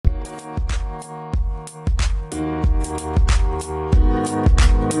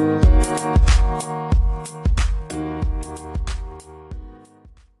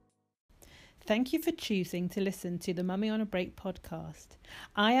Thank you for choosing to listen to the Mummy on a Break podcast.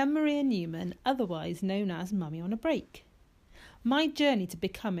 I am Maria Newman, otherwise known as Mummy on a Break. My journey to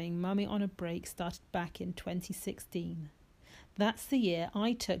becoming Mummy on a Break started back in 2016. That's the year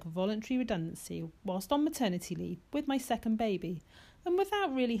I took voluntary redundancy whilst on maternity leave with my second baby and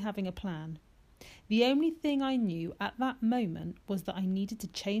without really having a plan. The only thing I knew at that moment was that I needed to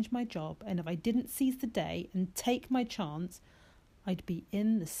change my job, and if I didn't seize the day and take my chance, I'd be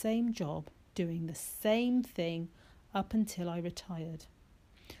in the same job doing the same thing up until I retired.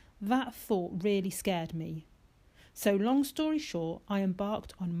 That thought really scared me. So long story short, I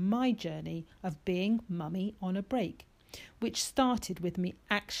embarked on my journey of being Mummy on a Break, which started with me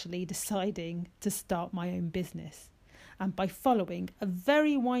actually deciding to start my own business, and by following a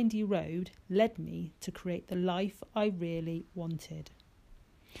very windy road led me to create the life I really wanted.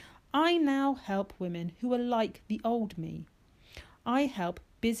 I now help women who are like the old me. I help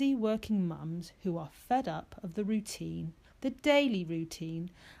busy working mums who are fed up of the routine, the daily routine,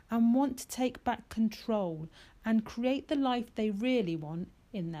 and want to take back control and create the life they really want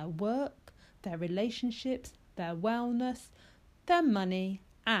in their work, their relationships, their wellness, their money,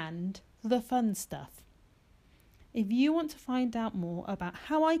 and the fun stuff. If you want to find out more about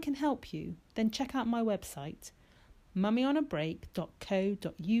how I can help you, then check out my website,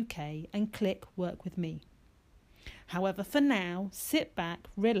 mummyonabreak.co.uk, and click Work With Me. However, for now, sit back,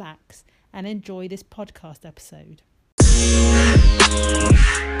 relax, and enjoy this podcast episode.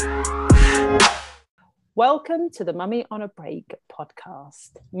 Welcome to the Mummy on a Break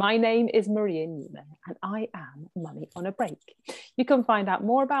podcast. My name is Maria Newman and I am Mummy on a Break. You can find out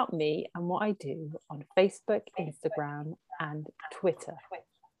more about me and what I do on Facebook, Instagram, and Twitter.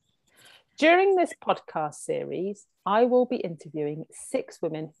 During this podcast series, I will be interviewing 6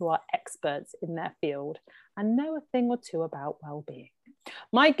 women who are experts in their field and know a thing or two about well-being.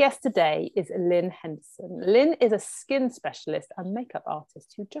 My guest today is Lynn Henderson. Lynn is a skin specialist and makeup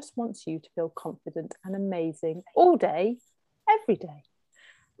artist who just wants you to feel confident and amazing all day, every day.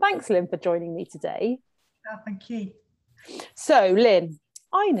 Thanks, Lynn, for joining me today. Oh, thank you. So, Lynn,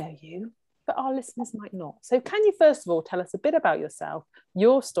 I know you, but our listeners might not. So can you first of all tell us a bit about yourself,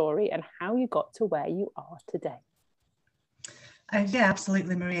 your story, and how you got to where you are today? Yeah,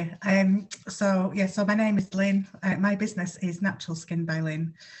 absolutely, Maria. So my name is Lynn. My business is Natural Skin by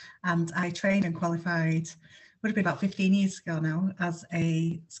Lynn, and I trained and qualified, would have been about 15 years ago now, as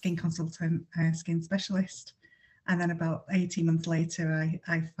a skin consultant, skin specialist. And then about 18 months later,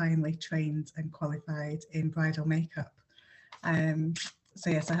 I finally trained and qualified in bridal makeup. So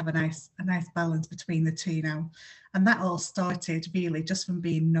yes, I have a nice balance between the two now. And that all started really just from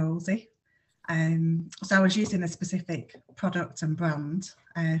being nosy. So I was using a specific product and brand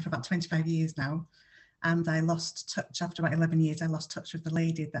for about 25 years now. And I lost touch after about 11 years. I lost touch with the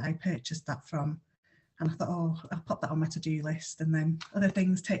lady that I purchased that from. And I thought, I'll put that on my to-do list. And then other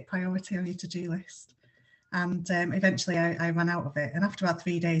things take priority on your to-do list. And eventually I ran out of it. And after about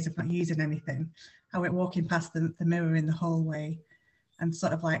 3 days of not using anything, I went walking past the mirror in the hallway. And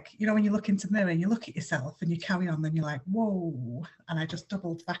sort of like, you know, when you look into the mirror and you look at yourself and you carry on, then you're like, whoa. And I just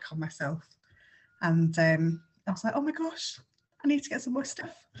doubled back on myself. And I was like, oh my gosh, I need to get some more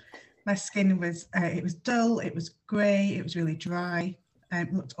stuff. My skin was, it was dull, it was grey, it was really dry,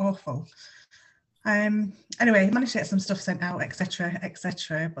 it looked awful. Anyway, I managed to get some stuff sent out, etc.,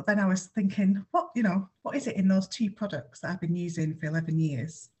 etc. But then I was thinking, what is it in those 2 products that I've been using for 11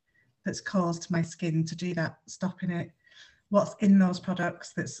 years that's caused my skin to do that, stopping it? What's in those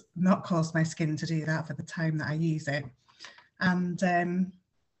products that's not caused my skin to do that for the time that I use it? And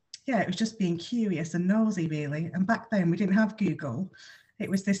it was just being curious and nosy, really. And back then we didn't have Google. It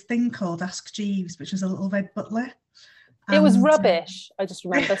was this thing called Ask Jeeves, which was a little red butler. It was rubbish. I just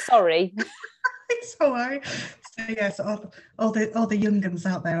remember. Sorry. It's all right. So yes, all the young uns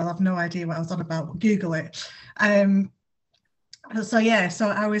out there will have no idea what I was on about. Google it. So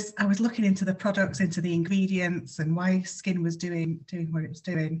I was looking into the products, into the ingredients, and why skin was doing what it was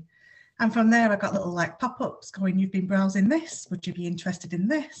doing. And from there, I got little like pop-ups going, you've been browsing this, would you be interested in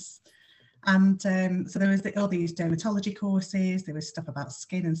this? And so there was all these dermatology courses, there was stuff about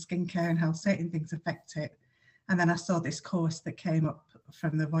skin and skincare and how certain things affect it. And then I saw this course that came up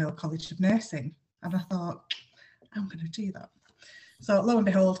from the Royal College of Nursing. And I thought, I'm going to do that. So lo and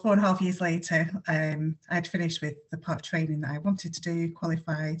behold, 4.5 years later, I'd finished with the part of training that I wanted to do,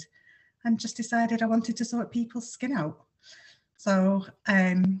 qualified, and just decided I wanted to sort people's skin out. So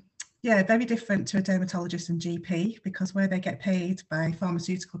very different to a dermatologist and GP, because where they get paid by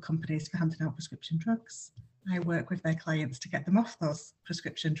pharmaceutical companies for handing out prescription drugs, I work with their clients to get them off those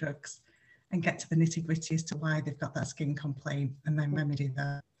prescription drugs and get to the nitty-gritty as to why they've got that skin complaint and then remedy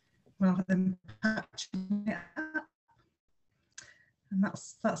that. rather than patching it up. And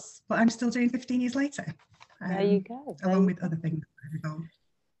that's what I'm still doing 15 years later. There you go. Along with other things.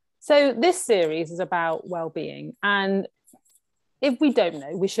 So this series is about well-being, and if we don't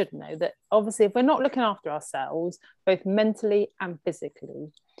know, we should know that obviously if we're not looking after ourselves, both mentally and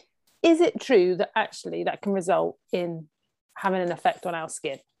physically, is it true that actually that can result in having an effect on our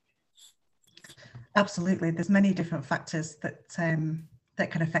skin? Absolutely. There's many different factors that can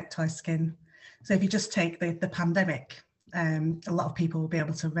affect our skin. So if you just take the pandemic, a lot of people will be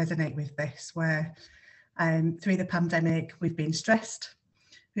able to resonate with this, where through the pandemic, we've been stressed.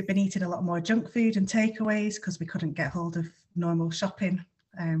 We've been eating a lot more junk food and takeaways because we couldn't get hold of normal shopping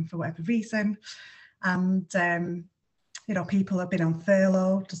for whatever reason. And, people have been on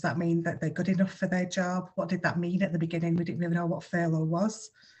furlough. Does that mean that they're good enough for their job? What did that mean at the beginning? We didn't really know what furlough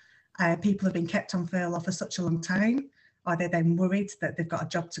was. People have been kept on furlough for such a long time. Are they then worried that they've got a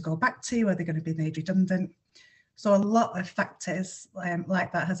job to go back to? Are they going to be made redundant? So a lot of factors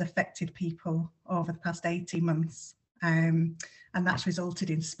like that has affected people over the past 18 months. And that's resulted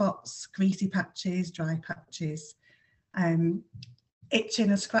in spots, greasy patches, dry patches, itching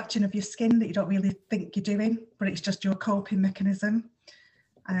and scratching of your skin that you don't really think you're doing, but it's just your coping mechanism.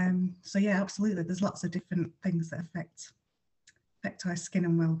 So yeah, absolutely. There's lots of different things that affect our skin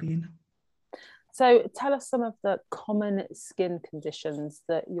and well-being. So tell us some of the common skin conditions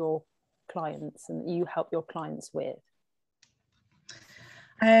that your clients and you help your clients with.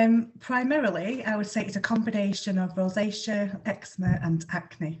 Primarily, I would say it's a combination of rosacea, eczema and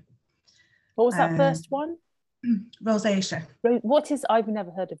acne. What was that first one? Rosacea. What is, I've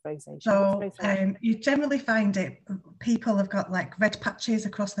never heard of rosacea. So you generally find it, people have got like red patches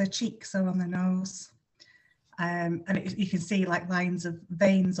across their cheeks or on their nose. And you can see like lines of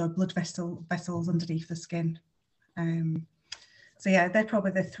veins or blood vessels underneath the skin. So yeah, they're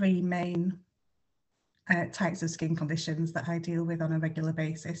probably the three main types of skin conditions that I deal with on a regular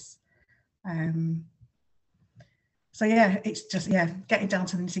basis. So yeah, it's just, getting down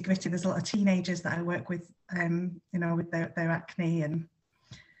to the nitty gritty. There's a lot of teenagers that I work with, with their acne, and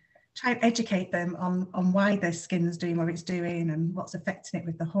try and educate them on why their skin's doing what it's doing and what's affecting it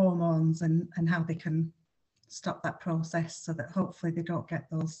with the hormones, and how they can stop that process so that hopefully they don't get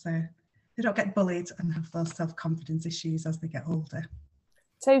those, they don't get bullied and have those self-confidence issues as they get older.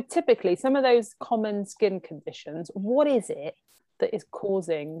 So typically some of those common skin conditions, what is it that is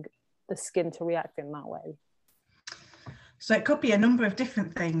causing the skin to react in that way? So it could be a number of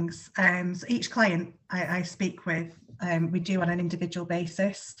different things. So each client I speak with, we do on an individual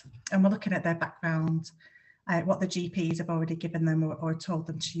basis, and we're looking at their background, what the GPs have already given them or told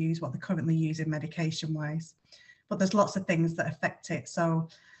them to use, what they're currently using medication-wise. But there's lots of things that affect it. So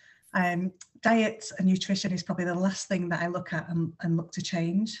diet and nutrition is probably the last thing that I look at and look to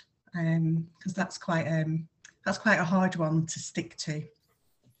change, because that's quite a hard one to stick to.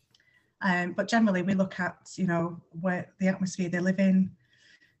 But generally we look at, where the atmosphere they live in,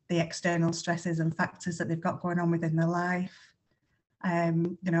 the external stresses and factors that they've got going on within their life.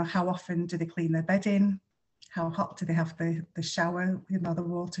 How often do they clean their bedding? How hot do they have the shower, the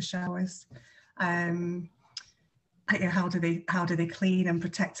water showers? How do they clean and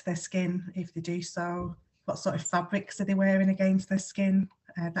protect their skin if they do so? What sort of fabrics are they wearing against their skin?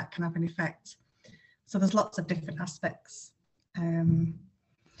 That can have an effect. So there's lots of different aspects. I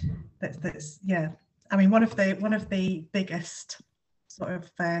mean, one of the biggest sort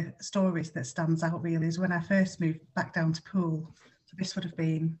of stories that stands out really is when I first moved back down to Poole. So this would have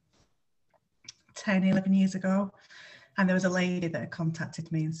been 10, 11 years ago, and there was a lady that had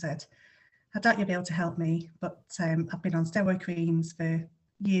contacted me and said, I doubt you'll be able to help me, but I've been on steroid creams for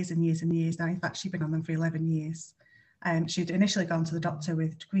years and years and years now. In fact, she'd been on them for 11 years. She'd initially gone to the doctor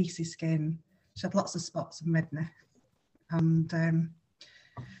with greasy skin. She had lots of spots and redness. And I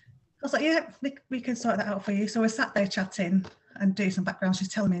was like, yeah, we can sort that out for you. So we sat there chatting and doing some background. She's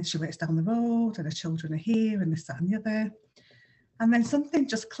telling me she works down the road and her children are here and this, that and the other. And then something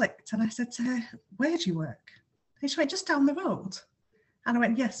just clicked, and I said to her, where do you work? And she went, just down the road. And I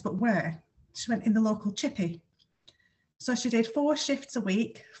went, yes, but where? She went, in the local chippy. So she did 4 shifts a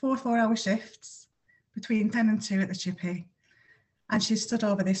week, 4 4-hour shifts between 10 and 2 at the chippy. And she stood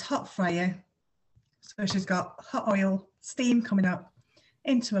over this hot fryer. So she's got hot oil, steam coming up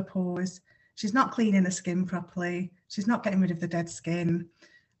into her pores. She's not cleaning the skin properly. She's not getting rid of the dead skin.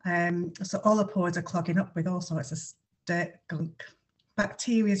 So all her pores are clogging up with all sorts of dirt, gunk.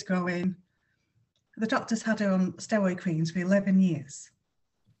 Bacteria's growing. The doctors had her on steroid creams for 11 years.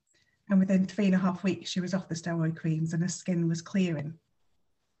 And within 3.5 weeks, she was off the steroid creams and her skin was clearing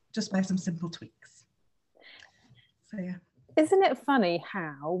just by some simple tweaks. So, yeah. Isn't it funny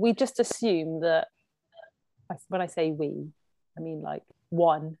how we just assume that, when I say we, I mean like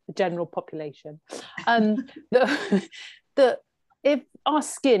the general population, that, that if our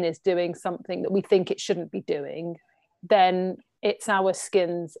skin is doing something that we think it shouldn't be doing, then it's our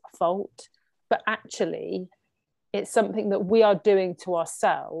skin's fault. But actually, it's something that we are doing to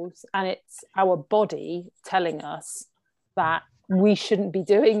ourselves, and it's our body telling us that we shouldn't be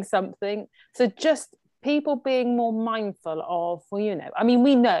doing something. So just people being more mindful of, well, you know, I mean,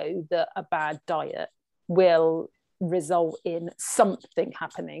 we know that a bad diet will result in something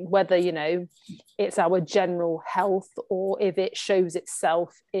happening, whether, you know, it's our general health, or if it shows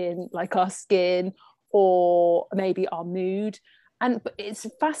itself in like our skin, or maybe our mood. And it's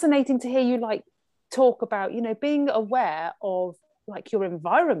fascinating to hear you like talk about, you know, being aware of like your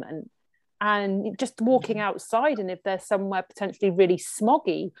environment and just walking outside, and if there's somewhere potentially really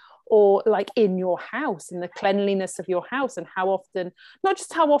smoggy, or like in your house, and the cleanliness of your house, and how often, not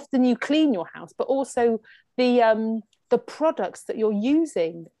just how often you clean your house, but also the products that you're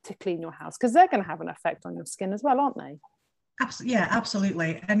using to clean your house, because they're going to have an effect on your skin as well, aren't they? Yeah,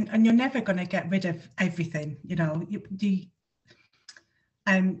 absolutely. And you're never going to get rid of everything, you know. You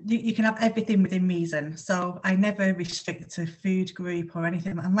can have everything within reason. So I never restrict a food group or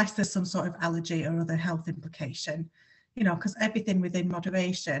anything unless there's some sort of allergy or other health implication, you know, because everything within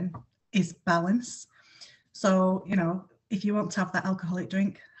moderation is balance. So, you know, if you want to have that alcoholic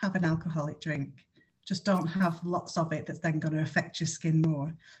drink, have an alcoholic drink. Just don't have lots of it that's then going to affect your skin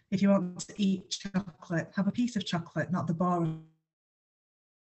more. If you want to eat chocolate, have a piece of chocolate, not the bar of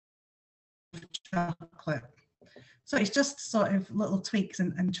chocolate. So it's just sort of little tweaks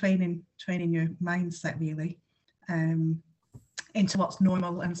and training your mindset really into what's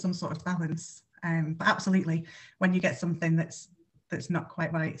normal and some sort of balance. But absolutely, when you get something that's not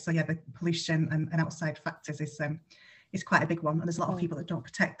quite right, so yeah, the pollution and outside factors is quite a big one, and there's a lot of people that don't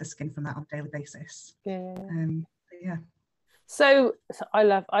protect the skin from that on a daily basis. Yeah. So I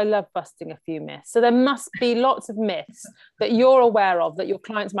love busting a few myths. So there must be lots of myths that you're aware of that your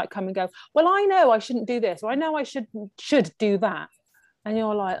clients might come and go, well, I know I shouldn't do this, or I know I should do that. And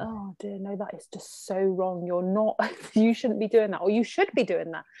you're like, oh dear, no, that is just so wrong. You're not, you shouldn't be doing that, or you should be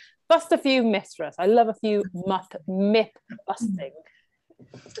doing that. Bust a few myths for us. I love a few myth busting.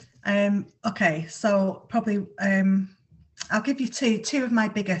 Okay, so probably I'll give you two of my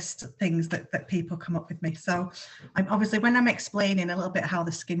biggest things that people come up with me. So obviously when I'm explaining a little bit how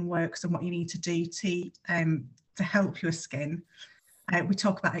the skin works and what you need to do to help your skin, we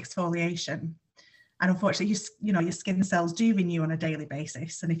talk about exfoliation. And unfortunately, your skin cells do renew on a daily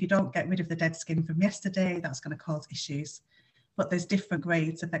basis. And if you don't get rid of the dead skin from yesterday, that's going to cause issues. But there's different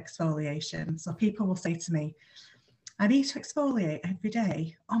grades of exfoliation. So people will say to me, I need to exfoliate every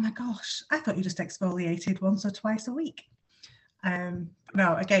day. Oh my gosh, I thought you just exfoliated once or twice a week.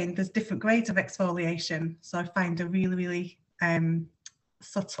 No, again, there's different grades of exfoliation. So I find a really, really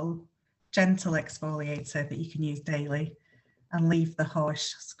subtle, gentle exfoliator that you can use daily, and leave the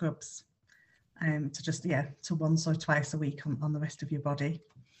harsh scrubs to once or twice a week on the rest of your body.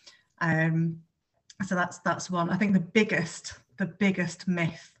 So that's one. I think the biggest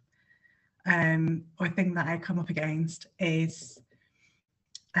myth or thing that I come up against is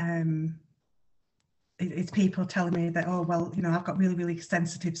people telling me that, oh, well, you know, I've got really, really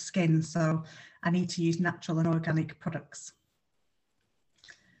sensitive skin, so I need to use natural and organic products.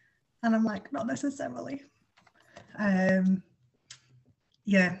 And I'm like, not necessarily. How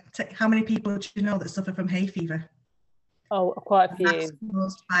many people do you know that suffer from hay fever? Oh, quite a few. That's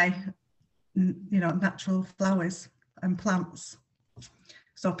caused by, you know, natural flowers and plants.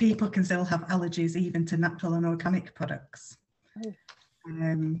 So people can still have allergies even to natural and organic products.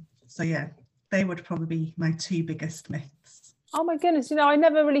 So yeah, they would probably be my two biggest myths. Oh my goodness, you know, I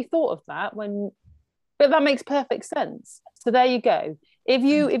never really thought of that but that makes perfect sense. So there you go. If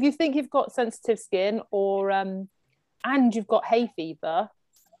you think you've got sensitive skin or and you've got hay fever,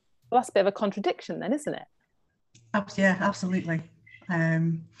 well, that's a bit of a contradiction then, isn't it? Yeah, absolutely.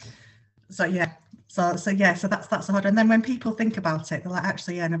 So that's hard. And then when people think about it, they're like,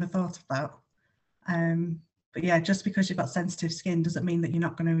 actually, I never thought of that. But yeah, just because you've got sensitive skin doesn't mean that you're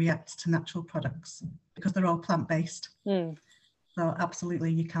not going to react to natural products, because they're all plant-based. So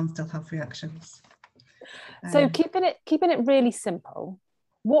absolutely, you can still have reactions. So keeping it really simple,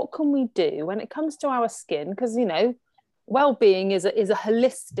 what can we do when it comes to our skin? Because, you know, well-being is a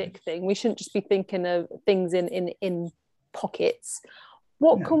holistic thing. We shouldn't just be thinking of things in pockets.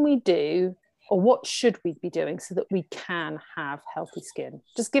 What can we do, or what should we be doing so that we can have healthy skin?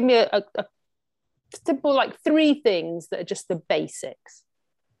 Just give me a simple, like 3 things that are just the basics.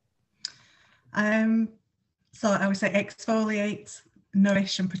 So I would say exfoliate,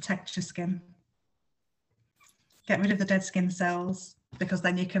 nourish and protect your skin. Get rid of the dead skin cells, because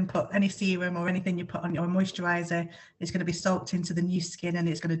then you can put any serum or anything you put on your moisturiser, it's going to be soaked into the new skin and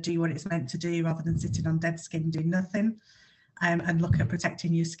it's going to do what it's meant to do, rather than sitting on dead skin doing nothing. And look at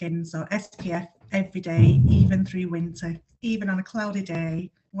protecting your skin. So SPF every day, even through winter, even on a cloudy day,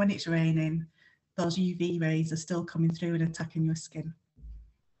 when it's raining, those UV rays are still coming through and attacking your skin.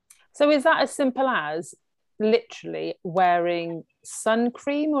 So is that as simple as literally wearing sun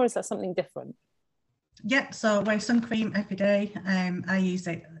cream, or is that something different? Yep, so wear sun cream every day. I use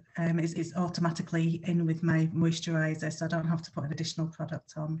it, it's automatically in with my moisturiser, so I don't have to put an additional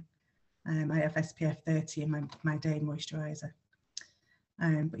product on. I have SPF 30 in my day moisturiser.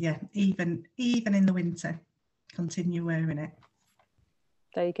 But yeah, even in the winter, continue wearing it.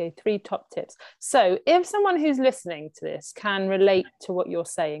 There you go, 3 top tips. So if someone who's listening to this can relate to what you're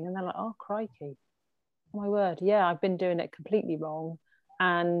saying, and they're like, oh, crikey, oh my word, yeah, I've been doing it completely wrong,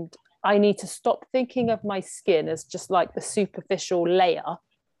 and I need to stop thinking of my skin as just like the superficial layer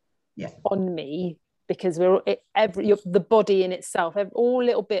on me, because the body in itself, all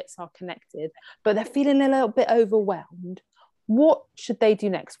little bits are connected, but they're feeling a little bit overwhelmed. What should they do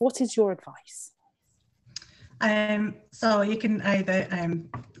next? What is your advice? So you can either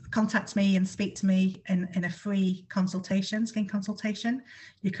contact me and speak to me in a free consultation, skin consultation.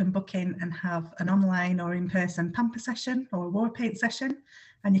 You can book in and have an online or in-person pamper session or a war paint session.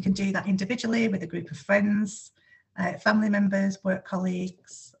 And you can do that individually with a group of friends, family members, work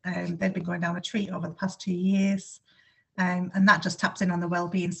colleagues. They've been going down a treat over the past 2 years. And that just taps in on the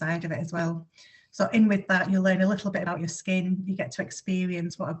well-being side of it as well. So in with that, you'll learn a little bit about your skin. You get to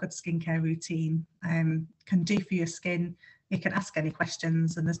experience what a good skincare routine can do for your skin. You can ask any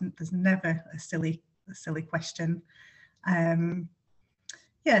questions, and there's never a silly question.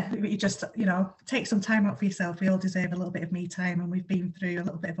 Yeah, you just, take some time out for yourself. We all deserve a little bit of me time, and we've been through a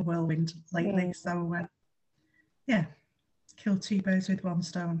little bit of a whirlwind lately. So yeah, kill 2 birds with 1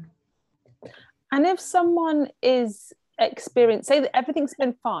 stone. And if someone is say that everything's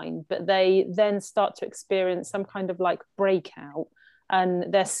been fine, but they then start to experience some kind of like breakout,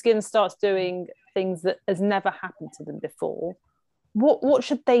 and their skin starts doing things that has never happened to them before, what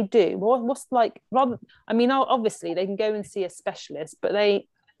should they do? What's like, rather, I mean, obviously they can go and see a specialist, but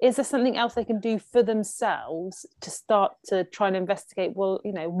is there something else they can do for themselves to start to try and investigate, well,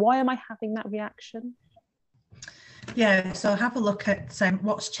 why am I having that reaction? Yeah, so have a look at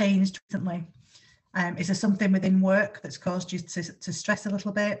what's changed recently. Is there something within work that's caused you to stress a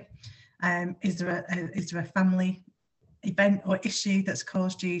little bit? Is there a family event or issue that's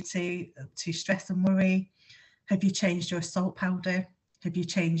caused you to stress and worry? Have you changed your salt powder? Have you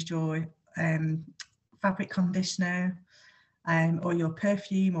changed your fabric conditioner, or your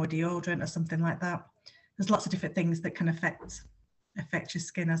perfume or deodorant or something like that? There's lots of different things that can affect your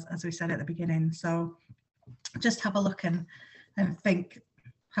skin, as we said at the beginning. So just have a look and think,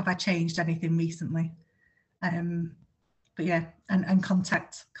 have I changed anything recently? But yeah, and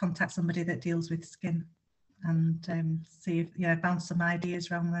contact somebody that deals with skin, and see if bounce some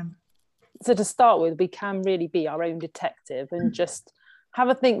ideas around them. So to start with, we can really be our own detective and just have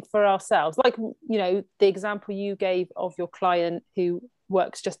a think for ourselves. Like, the example you gave of your client who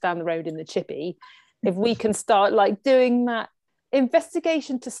works just down the road in the chippy, if we can start like doing that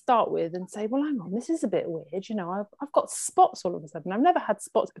investigation to start with and say, well, hang on, this is a bit weird, I've got spots all of a sudden, I've never had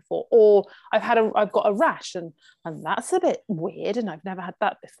spots before, or I've got a rash and that's a bit weird and I've never had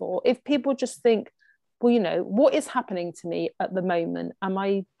that before. If people just think, well, what is happening to me at the moment? Am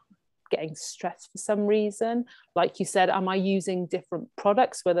I getting stressed for some reason? Like you said, am I using different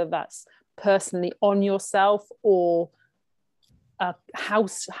products, whether that's personally on yourself or a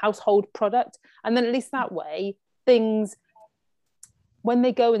household product? And then at least that way, things, when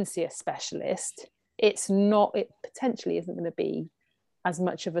they go and see a specialist, it potentially isn't going to be as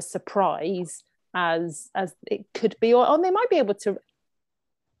much of a surprise as it could be, or they might be able to,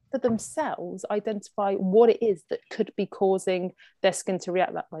 for themselves, identify what it is that could be causing their skin to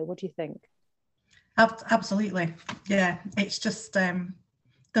react that way. What do you think? Absolutely. Yeah, it's just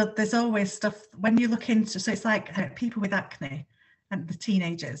there's always stuff when you look into, so it's like people with acne and the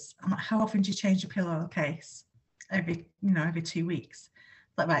teenagers. I'm like, how often do you change your pillowcase? Every 2 weeks.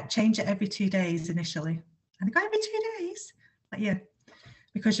 Like, right, change it every 2 days initially. And they go, every 2 days? Like, yeah,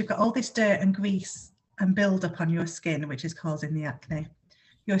 because you've got all this dirt and grease and build up on your skin, which is causing the acne.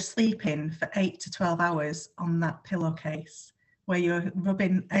 You're sleeping for 8 to 12 hours on that pillowcase where you're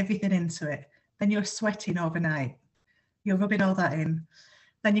rubbing everything into it. Then you're sweating overnight. You're rubbing all that in.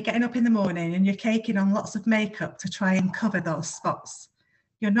 Then you're getting up in the morning and you're caking on lots of makeup to try and cover those spots.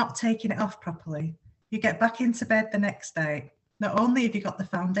 You're not taking it off properly. You get back into bed the next day. Not only have you got the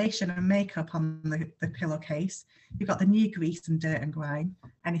foundation and makeup on the pillowcase, you've got the new grease and dirt and grime,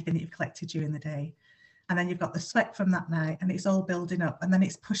 anything that you've collected during the day. And then you've got the sweat from that night, and it's all building up, and then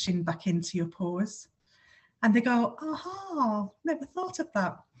it's pushing back into your pores. And they go, oh, never thought of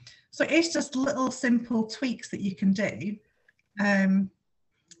that. So it's just little simple tweaks that you can do. And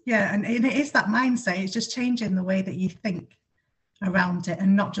it is that mindset. It's just changing the way that you think around it,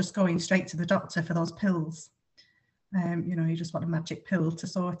 and not just going straight to the doctor for those pills. You just want a magic pill to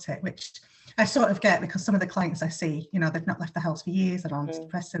sort it, which I sort of get, because some of the clients I see, they've not left the house for years, they're on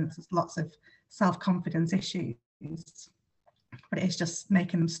antidepressants, there's lots of self-confidence issues, but it's just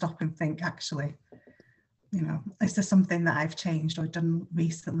making them stop and think, actually, is there something that I've changed or done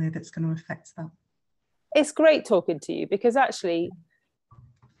recently that's going to affect that? It's great talking to you, because actually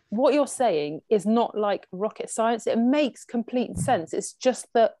what you're saying is not like rocket science. It makes complete sense. It's just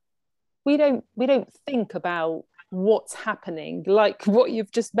that we don't think about what's happening, like what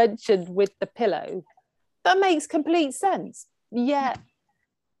you've just mentioned with the pillow. That makes complete sense. Yet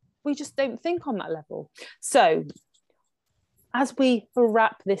we just don't think on that level. So as we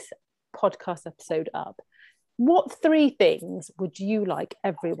wrap this podcast episode up, what 3 things would you like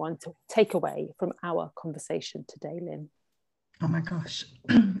everyone to take away from our conversation today, Lynn? Oh my gosh.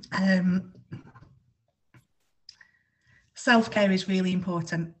 Self-care is really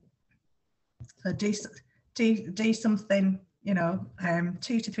important. So do something, 2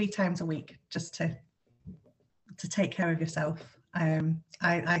 to 3 times a week, just to take care of yourself.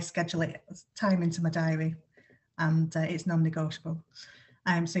 I schedule it time into my diary, and it's non-negotiable.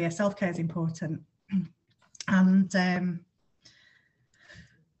 So self-care is important. And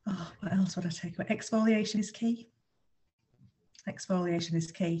what else would I take away? Exfoliation is key. Exfoliation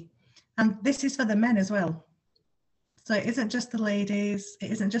is key. And this is for the men as well. So it isn't just the ladies,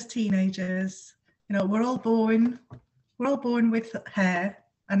 it isn't just teenagers. We're all born with hair,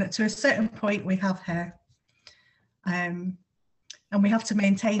 and to a certain point we have hair. And we have to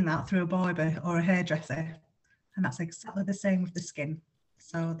maintain that through a barber or a hairdresser. And that's exactly the same with the skin.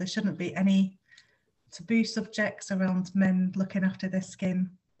 So there shouldn't be any taboo subjects around men looking after their skin.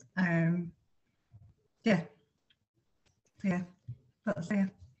 There you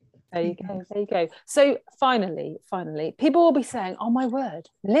go. So finally, people will be saying, oh my word,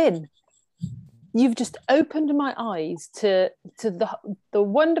 Lynn, you've just opened my eyes to the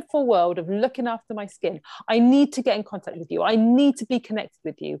wonderful world of looking after my skin. I need to get in contact with you. I need to be connected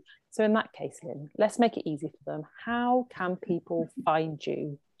with you. So in that case, Lynn, let's make it easy for them. How can people find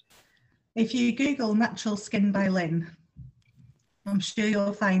you? If you Google Natural Skin by Lynn, I'm sure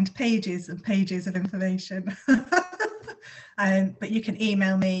you'll find pages and pages of information. But you can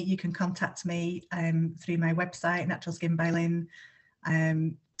email me, you can contact me through my website, Natural Skin by Lynn.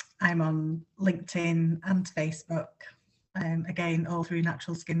 I'm on LinkedIn and Facebook, again, all through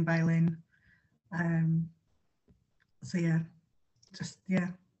Natural Skin by Lynn.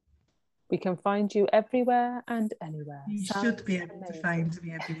 We can find you everywhere and anywhere. You should be able to find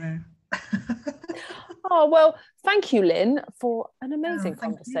me everywhere. Oh, well, thank you, Lynn, for an amazing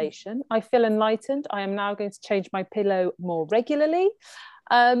conversation. You. I feel enlightened. I am now going to change my pillow more regularly.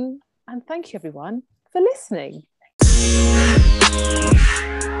 And thank you, everyone, for listening.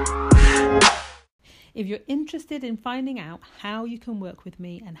 If you're interested in finding out how you can work with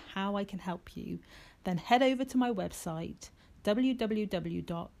me and how I can help you, then head over to my website,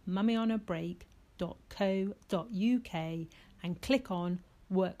 www.mummyonabreak.co.uk, and click on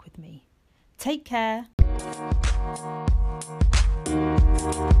Work with Me. Take care.